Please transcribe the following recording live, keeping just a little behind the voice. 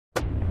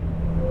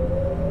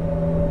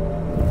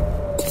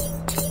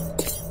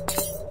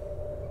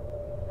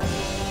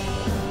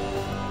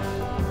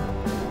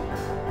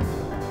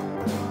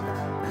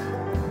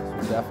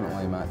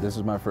This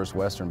is my first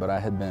Western, but I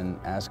had been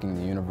asking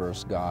the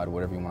universe, God,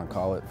 whatever you want to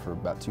call it, for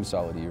about 2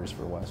 solid years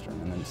for a Western.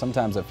 And then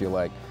sometimes I feel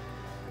like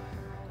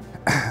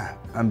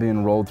I'm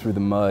being rolled through the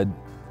mud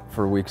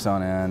for weeks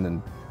on end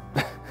and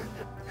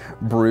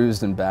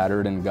bruised and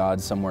battered, and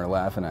God's somewhere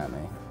laughing at me.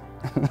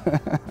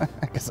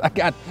 Because I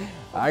got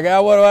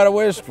what I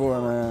wished for,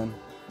 man.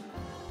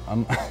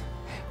 I'm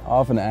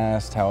often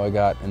asked how I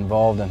got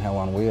involved in Hell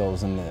on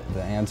Wheels, and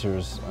the answer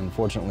is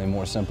unfortunately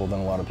more simple than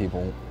a lot of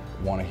people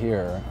want to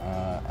hear.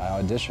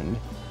 I auditioned,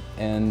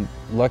 and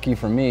lucky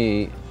for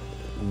me,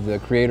 the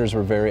creators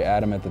were very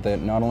adamant that they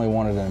not only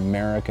wanted an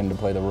American to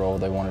play the role,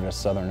 they wanted a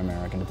Southern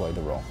American to play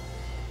the role.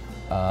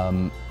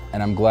 And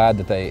I'm glad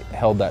that they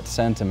held that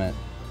sentiment,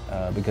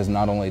 because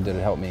not only did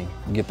it help me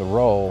get the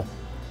role,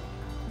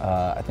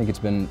 I think it's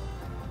been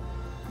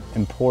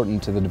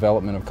important to the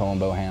development of Cullen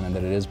Bohannon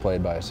that it is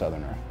played by a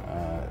Southerner.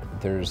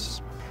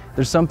 There's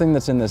something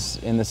that's in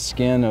the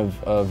skin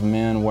of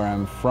men where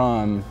I'm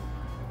from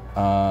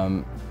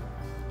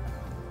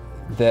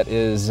that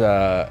is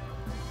a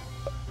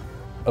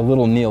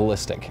little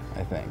nihilistic,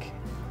 I think,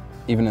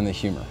 even in the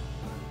humor.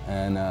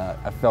 And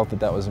I felt that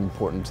that was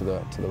important to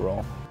the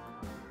role.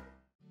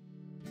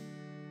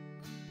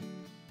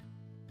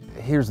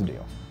 Here's the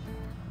deal.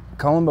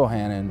 Cullen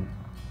Bohannon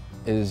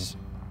is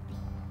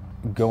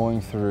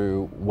going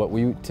through what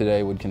we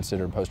today would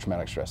consider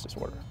post-traumatic stress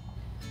disorder.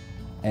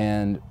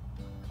 And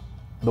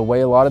the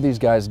way a lot of these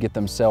guys get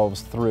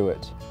themselves through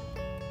it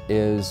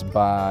is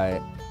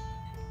by,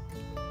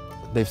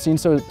 they've seen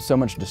so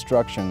much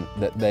destruction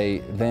that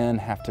they then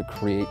have to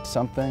create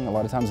something. A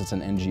lot of times it's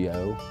an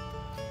NGO,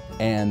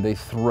 and they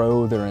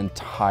throw their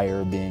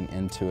entire being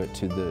into it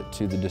to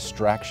the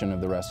distraction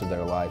of the rest of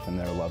their life and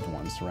their loved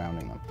ones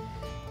surrounding them.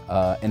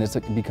 And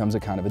it becomes a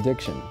kind of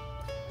addiction.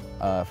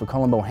 For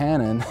Cullen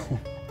Bohannon,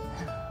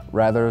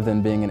 rather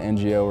than being an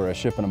NGO or a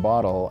ship in a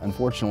bottle,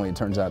 unfortunately it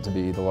turns out to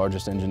be the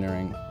largest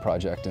engineering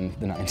project in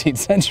the 19th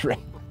century.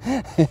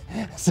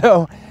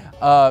 So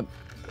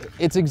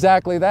it's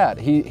exactly that.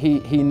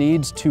 He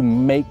needs to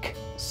make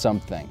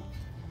something.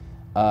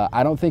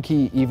 I don't think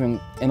he even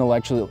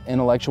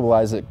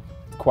intellectualizes it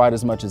quite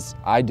as much as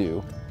I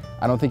do.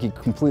 I don't think he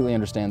completely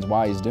understands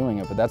why he's doing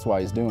it, but that's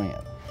why he's doing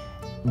it.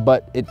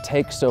 But it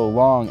takes so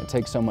long, it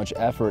takes so much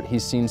effort,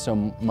 he's seen so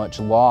much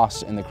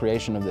loss in the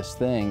creation of this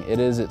thing. It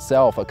is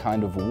itself a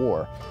kind of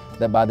war,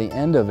 that by the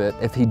end of it,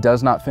 if he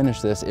does not finish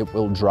this, it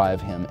will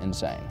drive him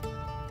insane.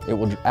 It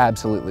will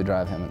absolutely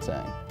drive him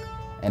insane.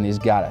 And he's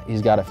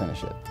gotta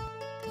finish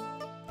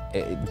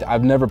it.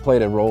 I've never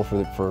played a role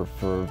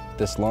for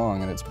this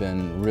long, and it's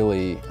been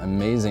really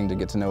amazing to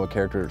get to know a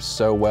character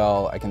so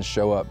well. I can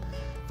show up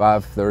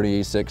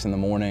 5:30, 6 in the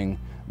morning,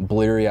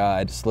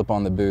 bleary-eyed, slip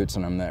on the boots,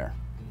 and I'm there.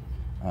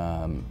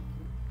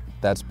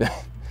 That's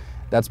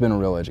been a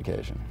real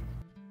education.